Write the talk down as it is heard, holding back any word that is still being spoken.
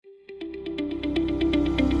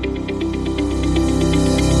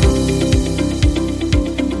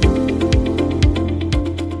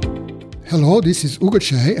Hello, this is Ugo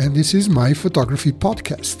Cei, and this is my photography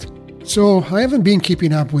podcast. So I haven't been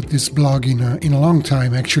keeping up with this blog in a long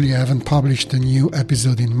time. Actually, I haven't published a new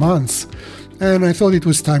episode in months, and I thought it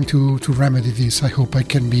was time to remedy this. I hope I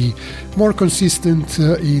can be more consistent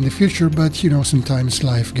in the future, but sometimes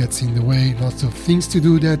life gets in the way. Lots of things to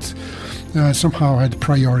do that somehow had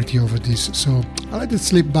priority over this. So I let it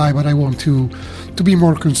slip by, but I want to be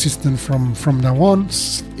more consistent from now on,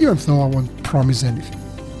 even though I won't promise anything.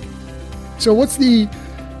 So what's the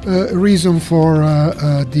reason for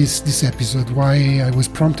this episode? Why I was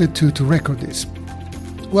prompted to record this?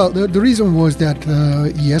 Well, the reason was that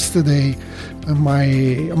yesterday on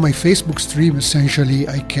my Facebook stream, essentially,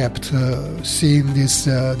 I kept seeing this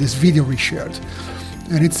video reshared,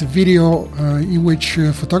 and it's a video in which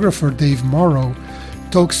photographer Dave Morrow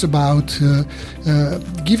talks about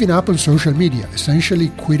giving up on social media, essentially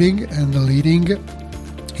quitting and deleting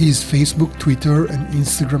his Facebook, Twitter, and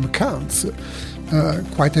Instagram accounts.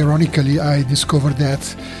 Quite ironically, I discovered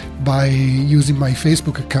that by using my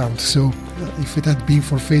Facebook account. So if it had been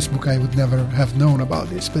for Facebook, I would never have known about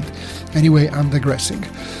this. But anyway, I'm digressing.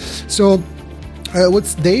 So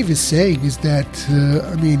what Dave is saying is that,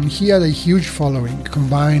 he had a huge following.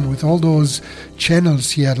 Combined with all those channels,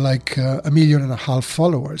 he had like 1.5 million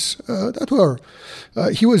followers.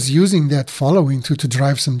 He was using that following to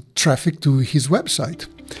drive some traffic to his website.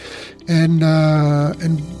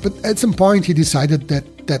 But at some point he decided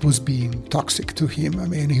that was being toxic to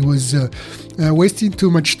him. He was wasting too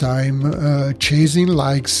much time chasing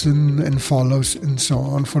likes and follows and so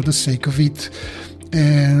on for the sake of it,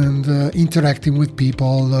 and interacting with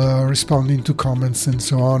people, responding to comments and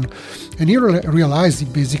so on. And he realized he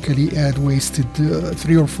basically had wasted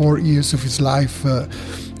 3 or 4 years of his life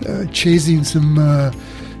chasing some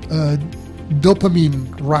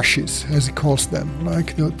dopamine rushes, as he calls them,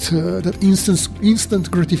 like that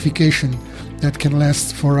instant gratification that can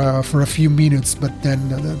last for a few minutes, but then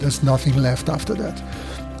there's nothing left after that.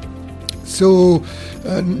 So,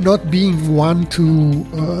 not being one to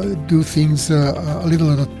do things a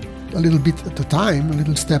little bit at a time, a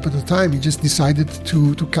little step at a time, he just decided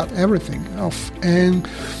to cut everything off and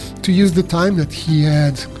to use the time that he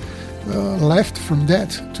had left from that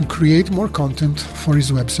to create more content for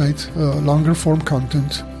his website, longer form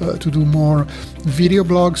content, to do more video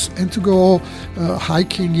blogs, and to go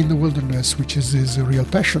hiking in the wilderness, which is his real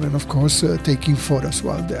passion, and of course taking photos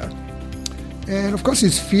while there. And of course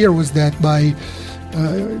his fear was that by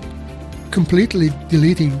completely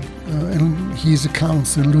deleting his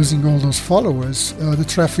accounts and losing all those followers, the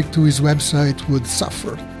traffic to his website would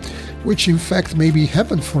suffer, which in fact maybe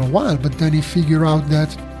happened for a while, but then he figured out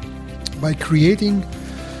that by creating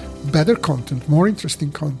better content, more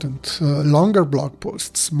interesting content, longer blog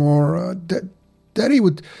posts, more that he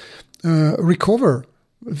would recover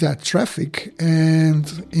that traffic,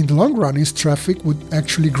 and in the long run his traffic would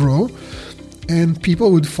actually grow, and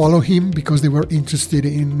people would follow him because they were interested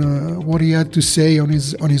in what he had to say on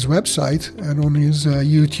his website and on his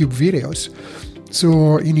YouTube videos.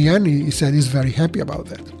 So in the end, he said he's very happy about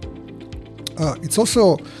that. It's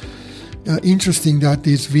also interesting that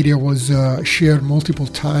this video was shared multiple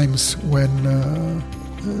times when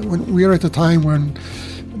we are at a time when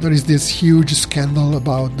there is this huge scandal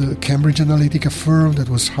about the Cambridge Analytica firm that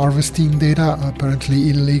was harvesting data,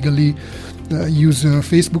 apparently illegally,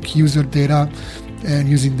 Facebook user data, and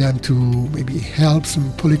using them to maybe help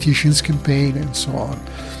some politicians' campaign and so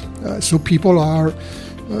on. So people are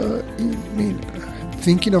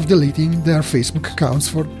thinking of deleting their Facebook accounts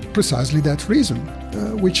for precisely that reason,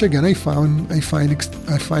 which again I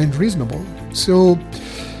find reasonable. So,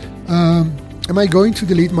 am I going to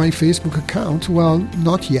delete my Facebook account? Well,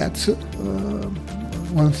 not yet.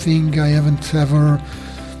 One thing, I haven't ever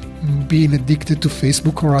been addicted to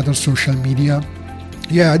Facebook or other social media.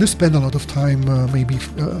 Yeah, I do spend a lot of time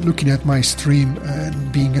looking at my stream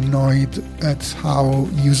and being annoyed at how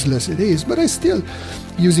useless it is, but I still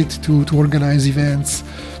use it to organize events,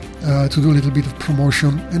 to do a little bit of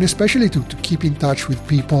promotion, and especially to keep in touch with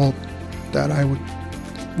people that I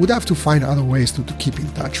would have to find other ways to keep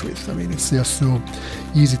in touch with. It's just so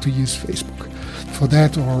easy to use Facebook for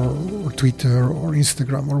that, or Twitter, or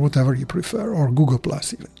Instagram, or whatever you prefer, or Google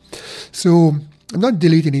Plus even. So I'm not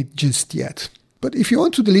deleting it just yet. But if you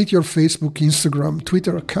want to delete your Facebook, Instagram,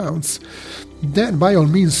 Twitter accounts, then by all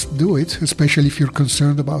means do it, especially if you're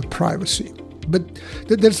concerned about privacy. But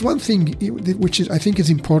there's one thing which I think is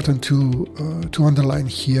important to underline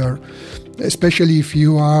here, especially if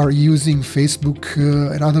you are using Facebook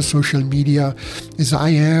and other social media, as I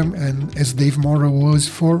am and as Dave Morrow was,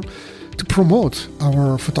 to promote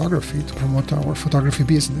our photography, to promote our photography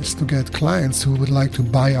business, to get clients who would like to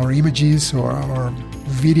buy our images or our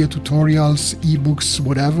video tutorials, ebooks,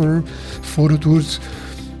 whatever, photo tours.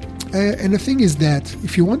 And the thing is that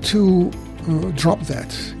if you want to drop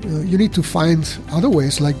that, you need to find other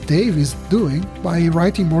ways, like Dave is doing, by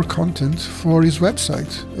writing more content for his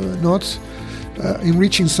website, not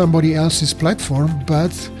enriching somebody else's platform,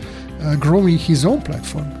 but growing his own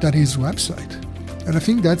platform, that is website. And I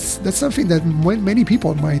think that's something that many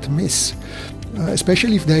people might miss,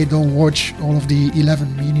 especially if they don't watch all of the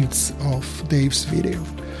 11 minutes of Dave's video.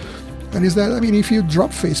 And is that, if you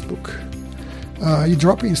drop Facebook, you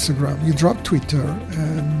drop Instagram, you drop Twitter,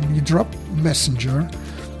 and you drop Messenger,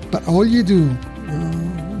 but all you do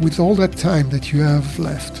with all that time that you have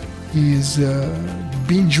left is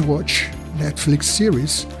binge watch Netflix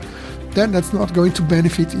series, then that's not going to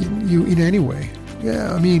benefit you in any way.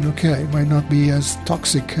 Yeah, okay, it might not be as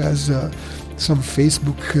toxic as some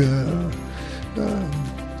Facebook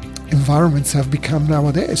environments have become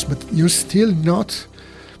nowadays, but you're still not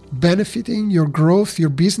benefiting your growth, your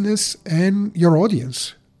business, and your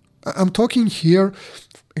audience. I'm talking here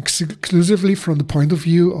exclusively from the point of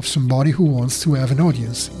view of somebody who wants to have an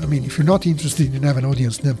audience. If you're not interested in having an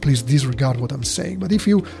audience, then please disregard what I'm saying. But if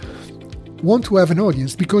you want to have an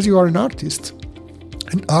audience because you are an artist,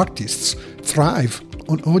 and artists thrive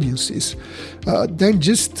on audiences, then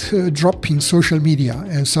just dropping social media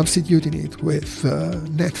and substituting it with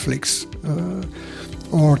Netflix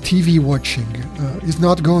or TV watching is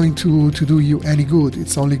not going to do you any good.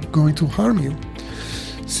 It's only going to harm you.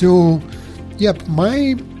 So,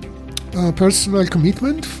 my personal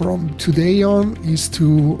commitment from today on is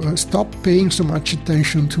to stop paying so much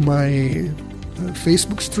attention to my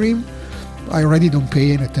Facebook stream. I already don't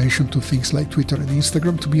pay any attention to things like Twitter and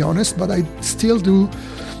Instagram, to be honest, but I still do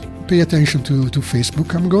pay attention to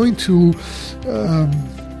Facebook. I'm going to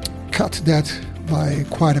cut that by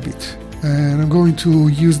quite a bit. And I'm going to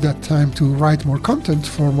use that time to write more content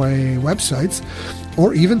for my websites,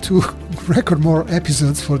 or even to record more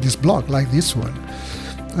episodes for this blog, like this one.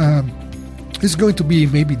 It's going to be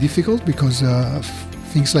maybe difficult because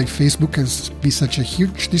things like Facebook can be such a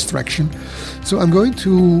huge distraction. So I'm going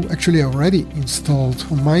to actually already installed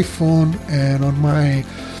on my phone and on my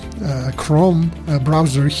Chrome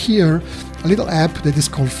browser here a little app that is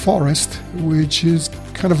called Forest, which is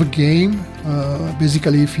kind of a game.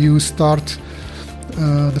 Basically, if you start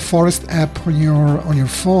the Forest app on your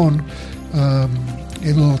phone,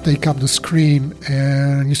 it'll take up the screen,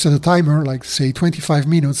 and you set a timer, like say 25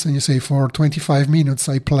 minutes, and you say, for 25 minutes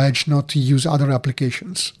I pledge not to use other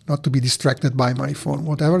applications, not to be distracted by my phone,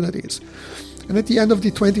 whatever that is. And at the end of the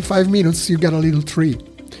 25 minutes you get a little tree.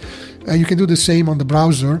 And you can do the same on the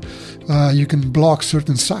browser. You can block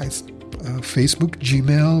certain sites, Facebook,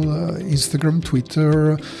 Gmail, Instagram,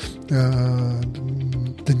 Twitter,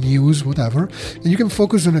 the news, whatever. And you can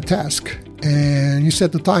focus on a task, and you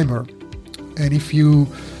set the timer. And if you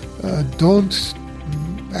don't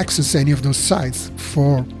access any of those sites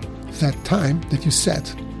for that time that you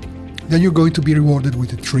set, then you're going to be rewarded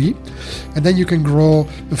with a tree, and then you can grow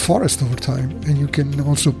the forest over time. And you can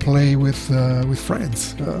also play with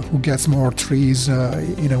friends who gets more trees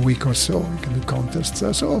in a week or so. You can do contests,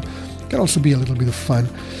 so it can also be a little bit of fun.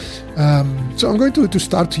 So I'm going to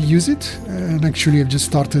start to use it, and actually I've just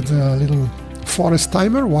started a little forest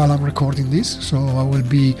timer while I'm recording this, so I will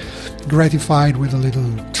be gratified with a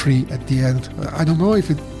little tree at the end. I don't know if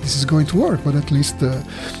this is going to work, but at least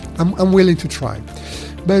I'm willing to try.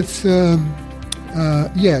 But I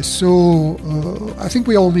think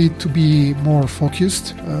we all need to be more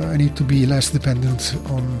focused. I need to be less dependent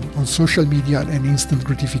on social media and instant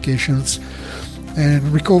gratifications,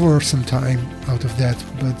 and recover some time out of that.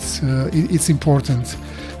 But it's important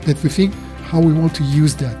that we think how we want to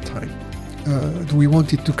use that time. Do we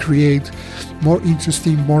want it to create more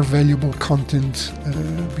interesting, more valuable content?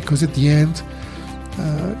 Because at the end,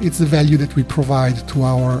 it's the value that we provide to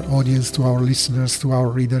our audience, to our listeners, to our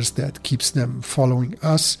readers that keeps them following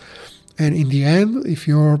us. And in the end, if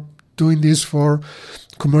you're doing this for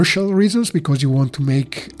commercial reasons, because you want to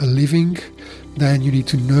make a living, then you need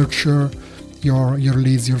to nurture your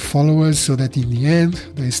leads, your followers, so that in the end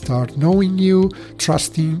they start knowing you,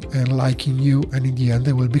 trusting and liking you, and in the end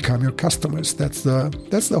they will become your customers. That's the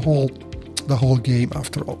whole game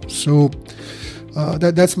after all. So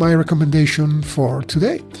that's my recommendation for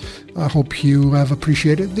today. I hope you have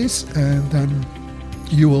appreciated this, and then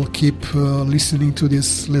you will keep listening to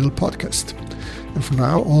this little podcast. And for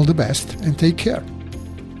now, all the best and take care.